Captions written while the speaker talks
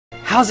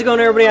How's it going,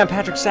 everybody? I'm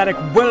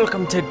PatrckStatic.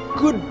 Welcome to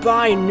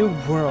Goodbye New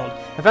World.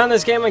 I found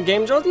this game on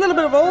Game Jolt. It's a little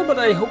bit of old, but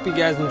I hope you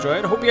guys enjoy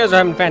it. I hope you guys are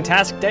having a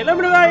fantastic day. Let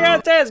me know how you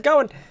guys' day is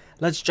going.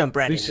 Let's jump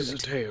right into it. This is a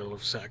tale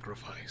of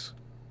sacrifice,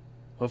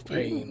 of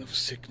pain, of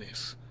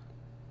sickness,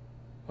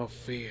 of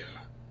fear.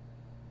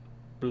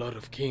 Blood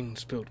of kin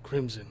spilled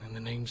crimson in the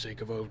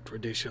namesake of old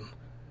tradition,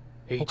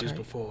 ages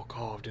before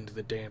carved into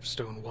the damp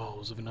stone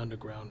walls of an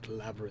underground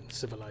labyrinth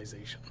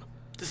civilization.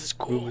 This is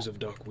cool. Rumors of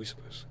dark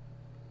whispers.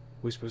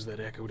 Whispers that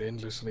echoed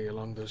endlessly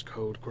along those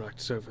cold, cracked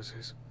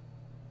surfaces.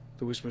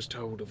 The whispers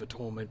told of a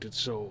tormented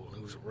soul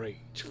whose rage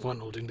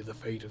funneled into the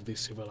fate of this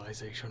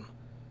civilization,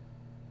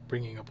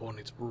 bringing upon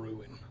its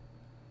ruin.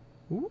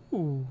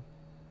 Ooh.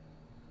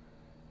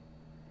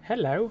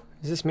 Hello.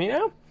 Is this me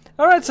now?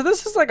 Alright, so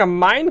this is like a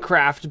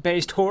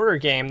Minecraft-based horror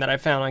game that I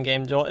found on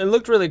Game Jolt. It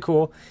looked really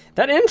cool.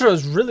 That intro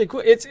is really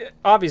cool.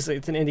 Obviously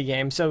it's an indie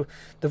game, so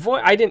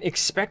I didn't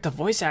expect the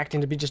voice acting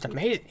to be just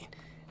amazing.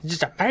 It's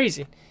just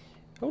amazing.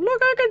 Oh,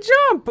 look, I can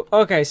jump!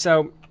 Okay,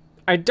 so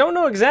I don't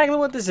know exactly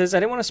what this is. I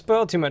didn't want to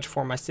spoil too much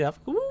for myself.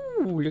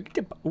 Ooh, look at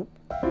the... Ooh.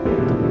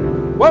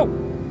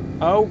 Whoa!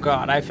 Oh,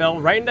 God, I fell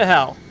right into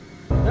hell.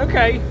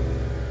 Okay.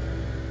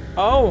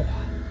 Oh.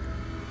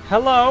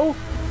 Hello.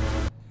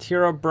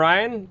 Hero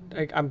Brian,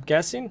 I'm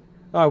guessing?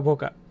 Oh, I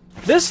woke up.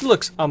 This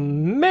looks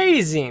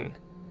amazing!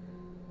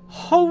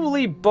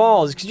 Holy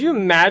balls. Could you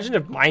imagine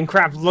if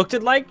Minecraft looked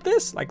like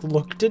this? Like,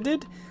 looked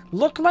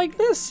like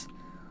this?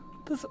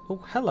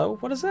 Oh, hello.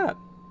 What is that?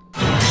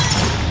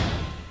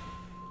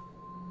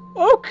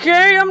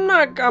 Okay,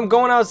 I'm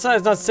going outside.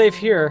 It's not safe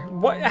here.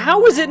 What?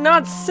 How is it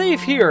not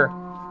safe here?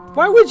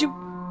 Why would you?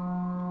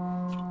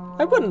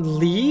 I wouldn't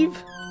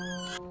leave.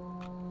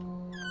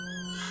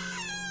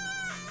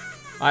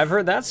 I've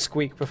heard that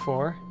squeak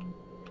before.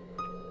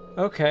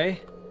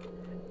 Okay.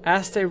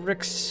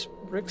 Rick's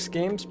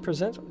Games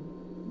presents.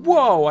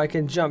 Whoa, I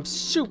can jump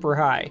super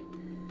high.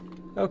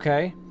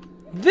 Okay.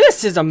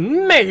 This is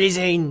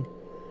amazing!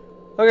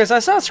 Okay, so I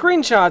saw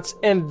screenshots,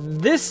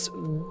 and this,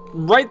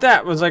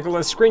 that was like a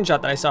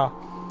screenshot that I saw.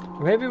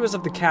 Or maybe it was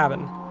of the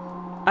cabin.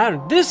 I don't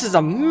know. This is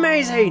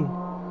amazing!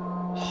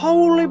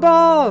 Holy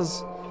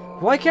balls!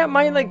 Why can't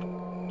my, like...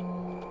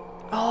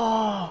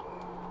 Oh!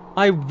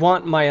 I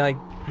want my, like,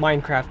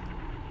 Minecraft...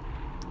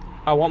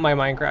 I want my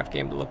Minecraft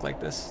game to look like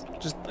this.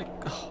 Just like,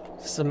 oh,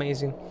 this is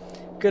amazing.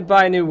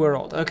 Goodbye, New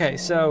World. Okay,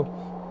 so...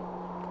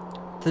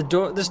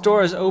 This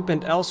door is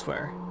opened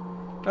elsewhere.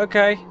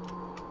 Okay.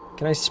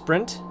 Can I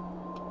sprint?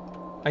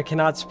 I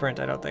cannot sprint,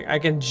 I don't think. I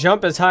can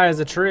jump as high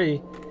as a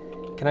tree.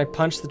 Can I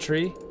punch the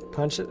tree?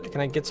 Punch it? Can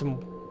I get some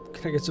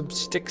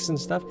sticks and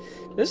stuff?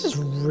 This is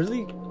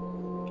really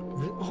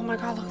oh my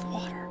god, look at the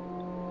water.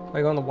 If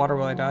I go in the water,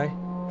 will I die?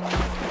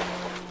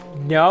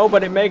 No,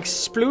 but it makes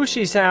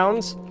splooshy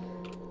sounds.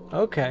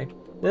 Okay.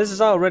 This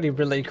is already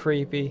really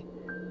creepy.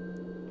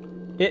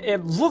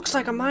 It looks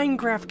like a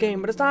Minecraft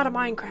game, but it's not a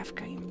Minecraft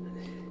game.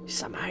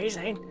 It's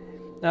amazing.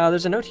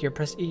 There's a note here.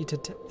 Press E to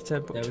There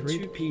were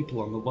read. two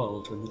people on the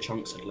world when the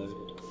chunks had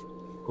loaded,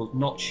 called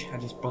Notch and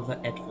his brother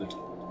Edward.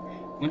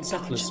 When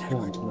settlers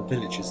spawned in the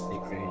villages they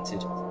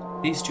created,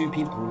 these two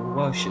people were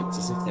worshipped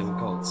as if they were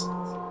gods.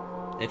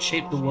 They had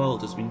shaped the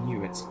world as we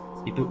knew it.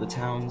 They built the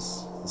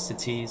towns, the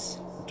cities,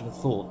 and were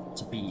thought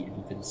to be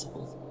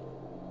invincible.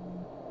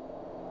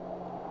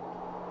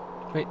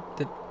 Wait,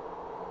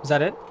 is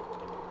that it?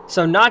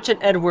 So Notch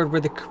and Edward were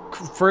the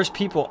first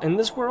people in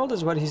this world,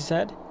 is what he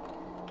said?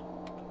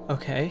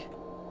 Okay.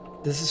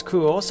 This is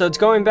cool. So it's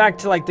going back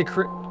to like the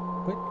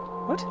Wait,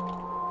 what?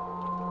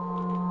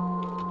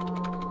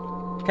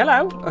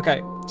 Hello?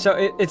 Okay. So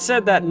it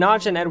said that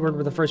Notch and Edward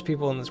were the first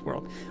people in this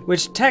world.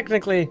 Which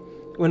technically,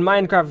 when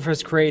Minecraft was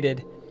first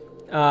created,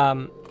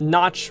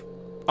 Notch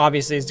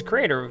obviously is the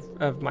creator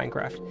of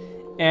Minecraft.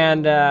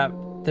 And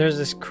there's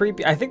this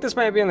creepy... I think this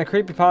might be in the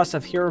creepypasta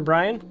of Hero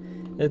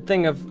Brian. The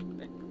thing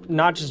of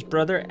Notch's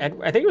brother,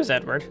 I think it was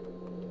Edward.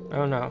 I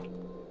don't know.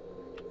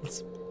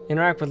 It's...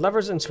 Interact with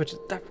levers and switches.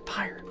 That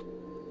fire.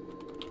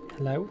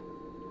 Hello?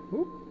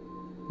 Ooh.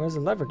 What does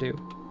the lever do?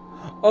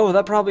 Oh,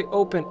 that probably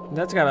opened...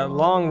 That's got a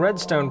long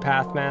redstone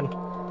path, man.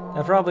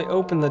 That probably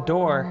opened the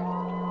door.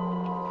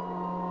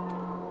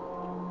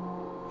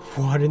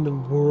 What in the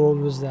world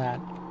was that?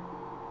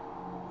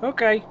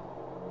 Okay.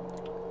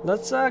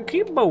 Let's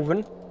keep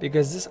moving.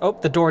 Because this... Oh,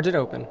 the door did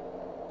open.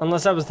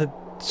 Unless that was the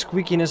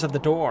squeakiness of the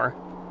door.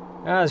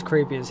 That was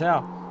creepy as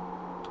hell.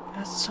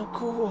 That's so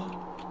cool.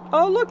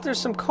 Oh, look, there's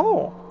some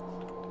coal.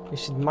 We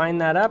should mine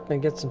that up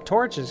and get some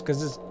torches,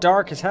 because it's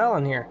dark as hell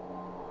in here.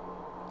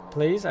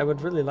 Please, I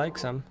would really like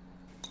some.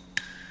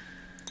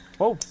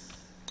 Whoa.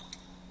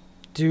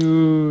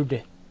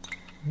 Dude.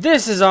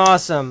 This is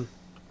awesome.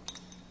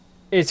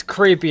 It's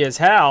creepy as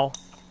hell,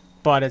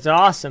 but it's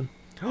awesome.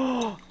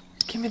 Oh,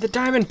 give me the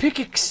diamond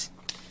pickaxe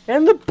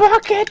and the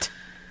bucket.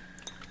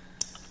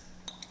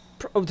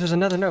 Oh, there's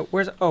another note.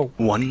 Where's... Oh.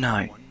 One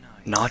night,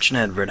 Notch and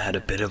Edward had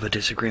a bit of a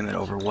disagreement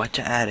over what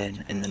to add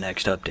in the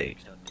next update.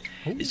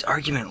 His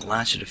argument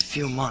lasted a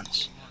few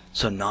months,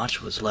 so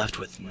Notch was left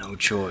with no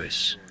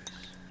choice.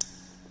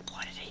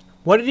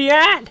 What did he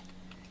add?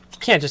 You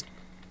can't just...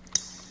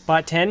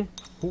 Bought 10?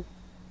 Ooh.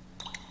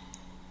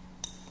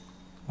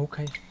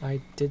 Okay, I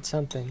did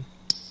something.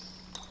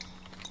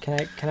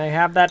 Can I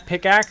have that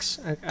pickaxe?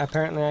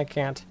 Apparently I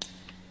can't.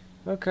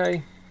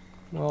 Okay.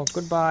 Well,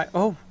 goodbye.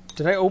 Oh,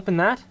 did I open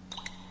that?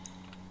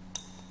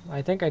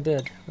 I think I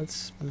did.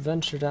 Let's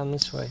venture down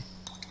this way.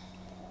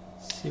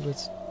 See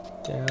what's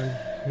down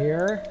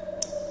here.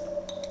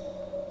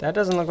 That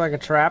doesn't look like a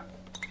trap.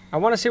 I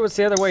want to see what's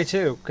the other way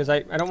too, because I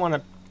don't want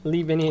to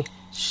leave any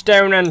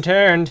stone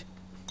unturned.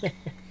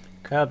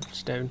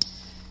 Cobblestone.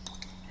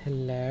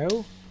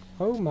 Hello?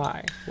 Oh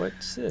my,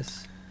 what's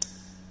this?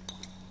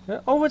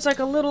 Oh, it's like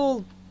a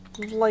little,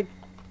 like,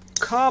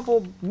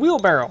 cobble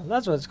wheelbarrow.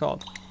 That's what it's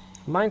called.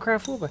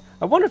 Minecraft wheelbarrow.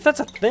 I wonder if that's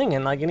a thing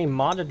in, like, any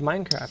modded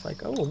Minecraft.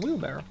 Like, oh, a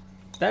wheelbarrow.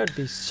 That would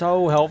be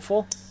so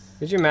helpful.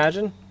 Could you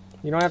imagine?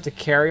 You don't have to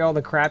carry all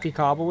the crappy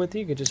cobble with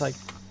you. You could just, like...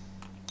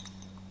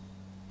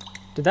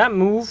 Did that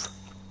move?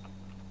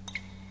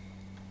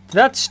 Did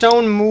that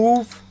stone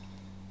move?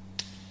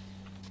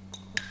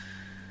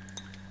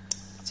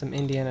 Some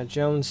Indiana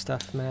Jones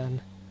stuff, man.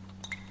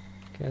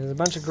 Okay, there's a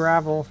bunch of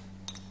gravel.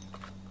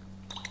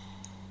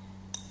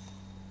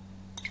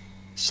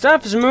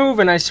 Stuff's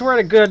moving, I swear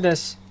to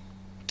goodness.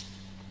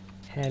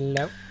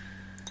 Hello?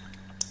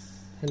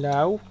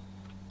 Hello?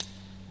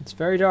 It's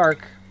very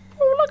dark.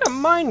 Oh, look, a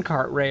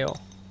minecart rail.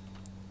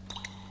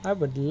 I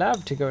would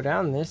love to go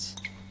down this.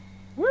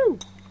 Woo!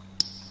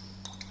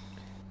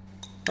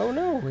 Oh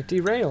no, it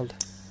derailed.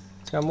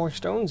 It's got more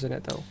stones in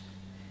it, though.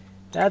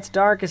 That's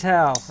dark as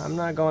hell. I'm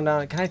not going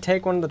down it. Can I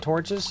take one of the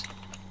torches?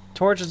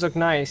 Torches look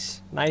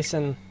nice. Nice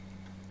and,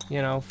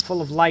 you know,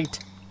 full of light.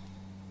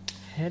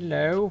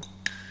 Hello?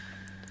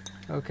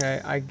 Okay,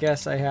 I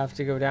guess I have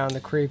to go down the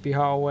creepy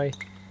hallway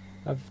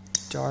of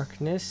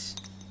darkness.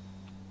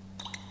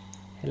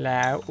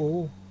 Hello?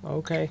 Ooh,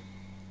 okay.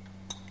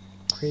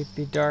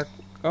 Creepy dark.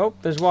 Oh,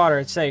 there's water.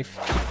 It's safe.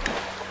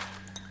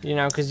 You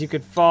know, because you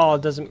could fall.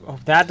 It doesn't. Oh,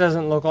 that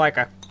doesn't look like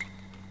a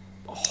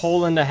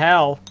hole into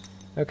hell.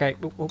 Okay.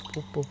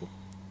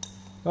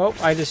 Oh,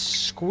 I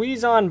just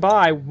squeeze on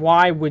by.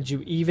 Why would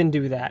you even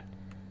do that?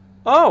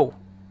 Oh!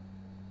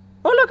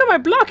 Oh, look at my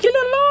blocky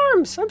little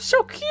arms! I'm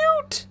so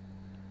cute!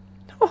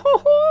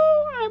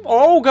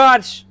 Oh,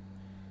 gosh!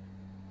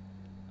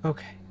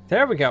 Okay,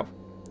 there we go.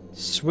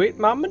 Sweet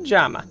Mama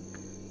Jama.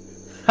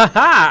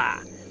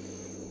 Haha!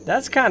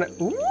 That's kind of...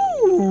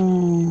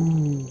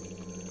 Ooh!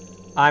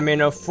 I'm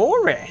in a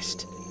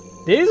forest.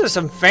 These are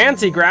some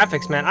fancy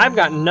graphics, man. I've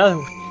got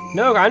no...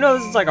 I know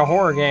this is like a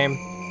horror game,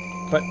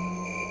 but...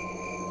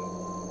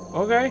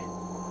 Okay.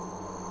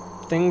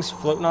 Things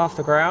floating off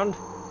the ground.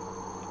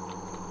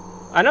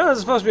 I know this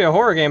is supposed to be a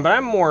horror game, but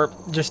I'm more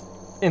just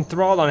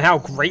enthralled on how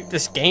great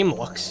this game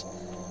looks.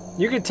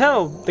 You could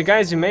tell the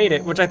guys who made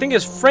it, which I think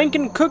is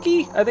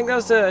Cookie. I think that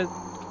was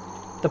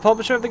the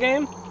publisher of the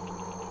game.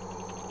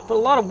 Put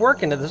a lot of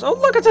work into this. Oh,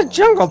 look, it's a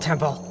jungle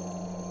temple.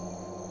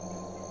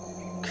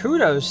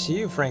 Kudos to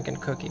you,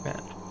 Cookie,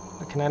 man.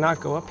 Can I not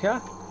go up here?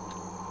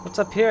 What's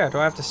up here? Do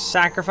I have to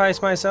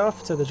sacrifice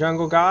myself to the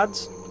jungle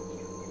gods?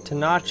 To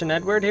Notch and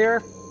Edward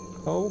here?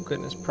 Oh,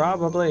 goodness,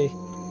 probably.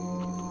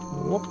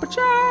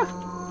 Whoop-a-cha!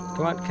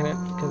 Come on,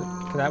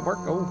 can that work?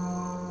 Oh,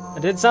 I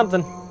did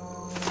something.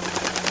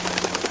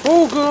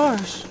 Oh,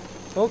 gosh.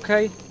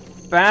 Okay.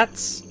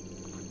 Bats.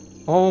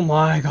 Oh,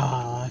 my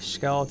gosh.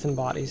 Skeleton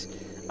bodies.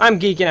 I'm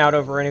geeking out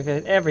over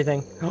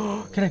everything.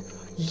 Oh, can I...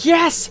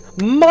 Yes!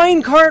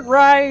 Minecart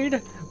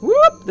ride!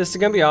 Whoop! This is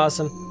gonna be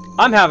awesome.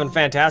 I'm having a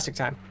fantastic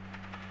time.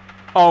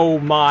 Oh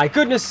my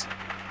goodness!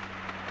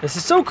 This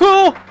is so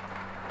cool!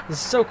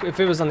 This is so cool. If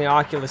it was on the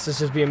Oculus,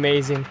 this would be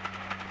amazing.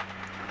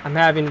 I'm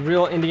having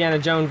real Indiana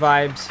Jones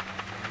vibes.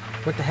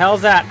 What the hell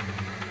is that?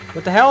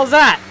 What the hell is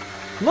that?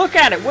 Look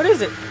at it! What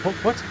is it?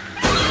 What?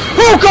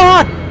 Oh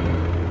god!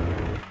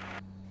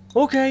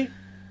 Okay.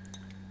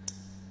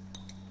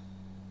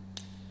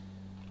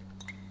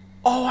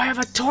 Oh, I have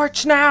a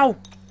torch now!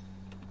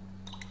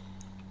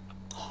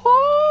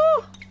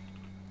 Oh!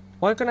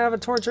 Why couldn't I have a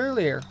torch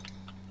earlier?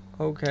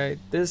 Okay,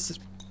 this is...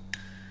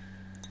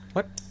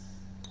 What?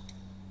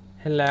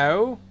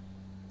 Hello?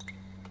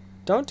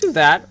 Don't do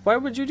that. Why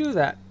would you do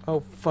that? Oh,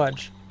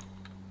 fudge.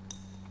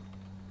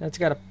 That's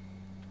got a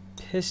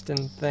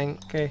piston thing.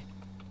 Okay.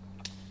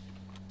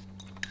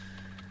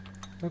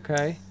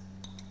 Okay.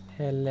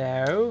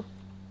 Hello?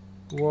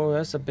 Whoa,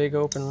 that's a big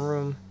open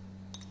room.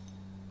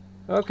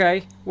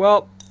 Okay,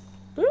 well,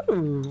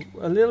 ooh,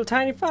 a little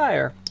tiny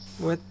fire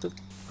with the,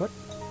 what?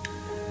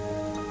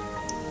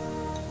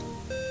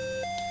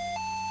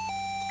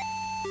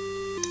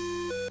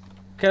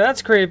 Okay,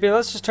 that's creepy.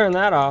 Let's just turn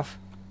that off.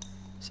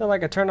 Sound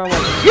like I turned on my...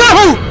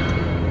 Yahoo!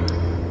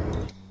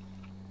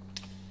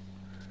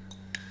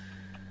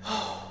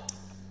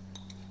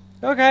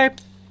 Okay,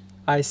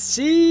 I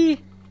see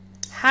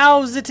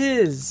how's it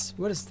is.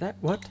 What is that?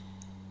 What?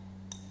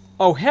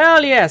 Oh,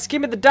 hell yes!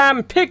 Give me the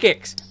diamond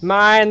pickaxe!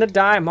 Mine the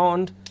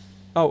diamond.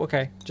 Oh,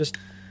 okay. Just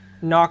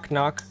knock,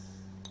 knock.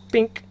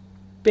 Bink.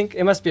 Bink.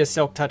 It must be a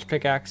silk touch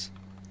pickaxe.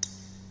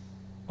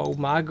 Oh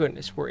my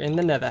goodness, we're in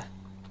the nether.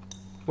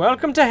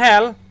 Welcome to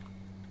hell.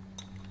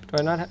 Do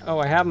I not oh,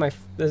 I have my...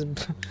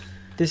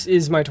 This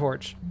is my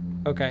torch.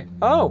 Okay.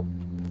 Oh!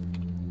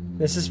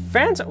 This is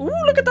fancy. Ooh,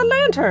 look at the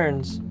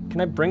lanterns! Can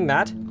I bring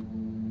that?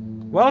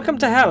 Welcome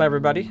to hell,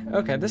 everybody.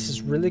 Okay, this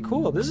is really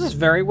cool. This is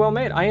very well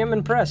made. I am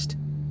impressed.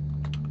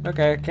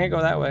 Okay, I can't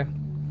go that way.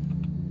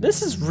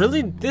 This is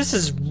really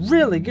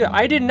good.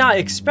 I did not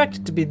expect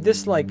it to be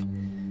this, like...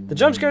 The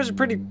jump scares are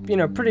pretty, you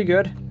know, pretty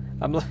good.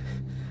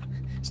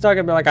 It's not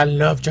gonna be like, I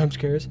love jump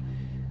scares.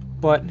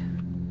 But...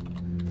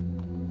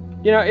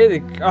 You know,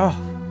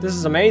 oh, this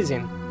is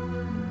amazing.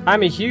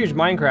 I'm a huge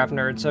Minecraft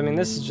nerd, so I mean,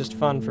 this is just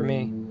fun for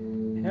me.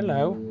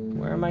 Hello,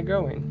 where am I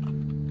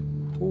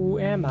going? Who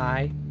am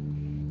I?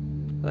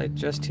 Was I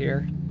just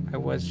here? I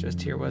was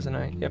just here, wasn't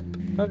I? Yep,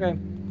 okay.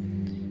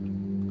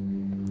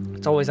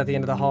 It's always at the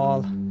end of the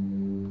hall.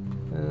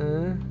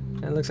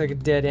 It looks like a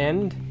dead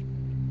end.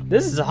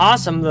 This is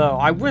awesome, though.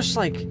 I wish,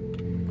 like,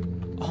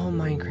 all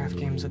Minecraft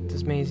games looked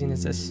as amazing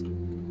as this.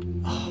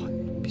 Oh,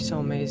 it'd be so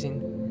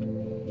amazing.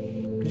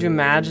 Could you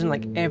imagine,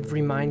 like, every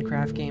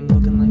Minecraft game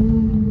looking like...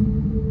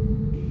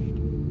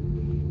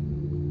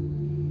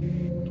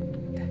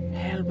 What the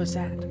hell was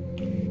that?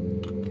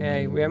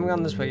 Okay, we haven't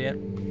gone this way yet.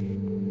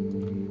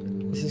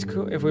 This is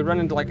cool. If we run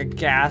into, like, a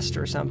ghast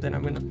or something,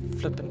 I'm gonna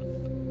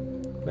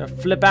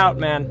flip out,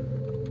 man.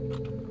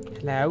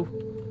 Hello?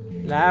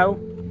 Hello?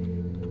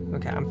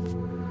 Okay,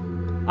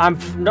 I'm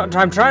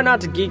trying not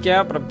to geek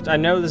out, but I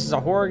know this is a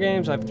horror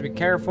game, so I have to be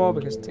careful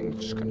because things are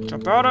just gonna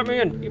jump out at me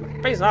and eat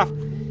my face off.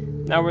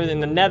 Now we're in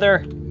the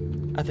nether.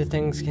 Other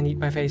things can eat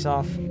my face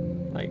off,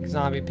 like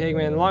zombie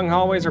pigmen. Long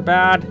hallways are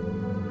bad.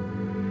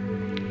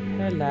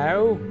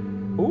 Hello.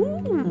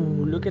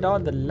 Ooh, look at all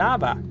the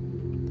lava.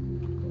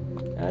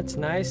 That's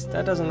nice.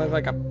 That doesn't look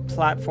like a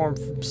platform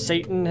from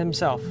Satan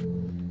himself.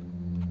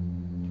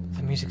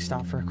 The music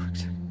stopped for a quick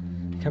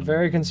second. I'm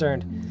very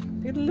concerned.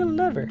 Look at the little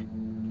lever.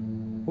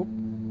 Oop.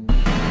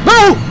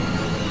 No!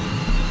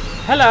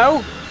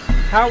 Hello.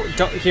 How?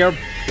 Don't hear.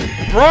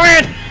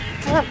 Brian!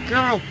 Oh,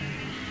 no.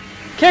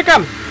 Kick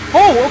him!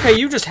 Oh, okay,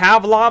 you just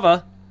have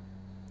lava.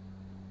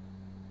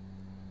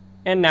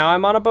 And now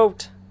I'm on a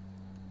boat.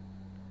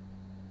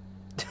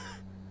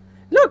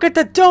 Look at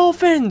the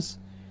dolphins!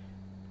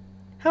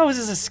 How is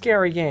this a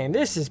scary game?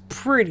 This is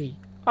pretty.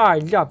 I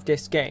love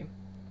this game.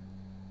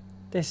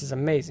 This is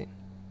amazing.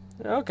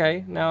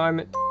 Okay, now I'm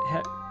at...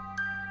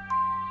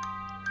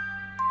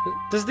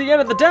 This is the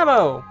end of the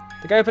demo!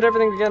 The guy who put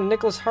everything together,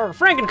 Nicholas Hart.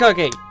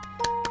 Frankencookie!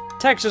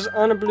 Textures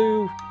on a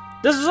blue...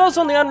 This is also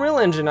on the Unreal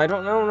Engine. I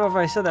don't know if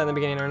I said that in the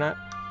beginning or not.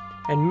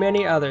 And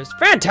many others.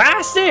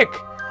 Fantastic!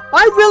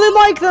 I really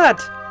like that!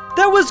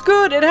 That was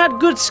good! It had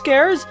good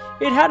scares.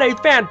 It had a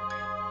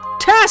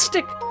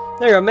fantastic...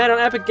 There you go, man on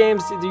Epic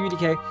Games, the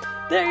UDK.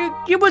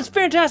 It was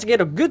fantastic. It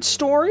had a good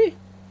story.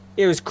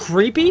 It was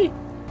creepy.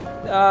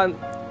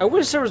 I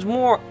wish there was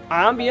more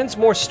ambience,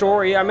 more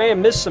story. I may have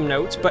missed some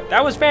notes, but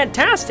that was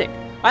fantastic.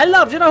 I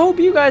loved it. I hope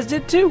you guys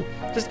did too.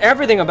 Just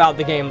everything about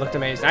the game looked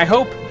amazing. I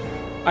hope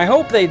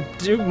they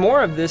do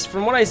more of this.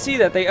 From what I see,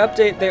 that they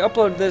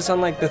uploaded this on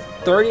like the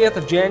 30th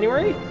of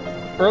January,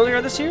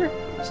 earlier this year.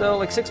 So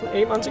like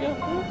 8 months ago,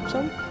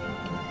 something.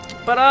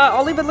 But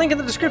I'll leave a link in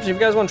the description if you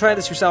guys want to try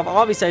this yourself.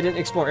 Obviously, I didn't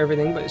explore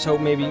everything, but so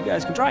maybe you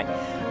guys can try it.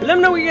 But let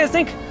me know what you guys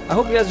think. I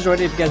hope you guys enjoyed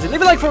it. If you guys did,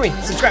 leave a like for me.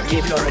 Subscribe if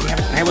you already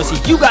haven't. And I will see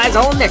you guys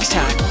all next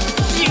time.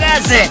 See you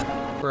guys then.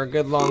 For a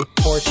good long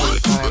portion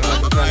of time,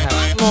 I'm going to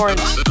have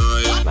Florence,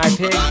 my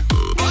pig,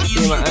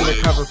 be my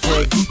undercover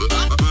pig,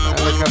 my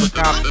undercover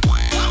cop.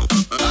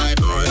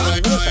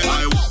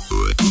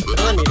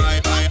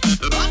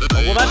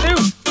 What will that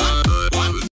do?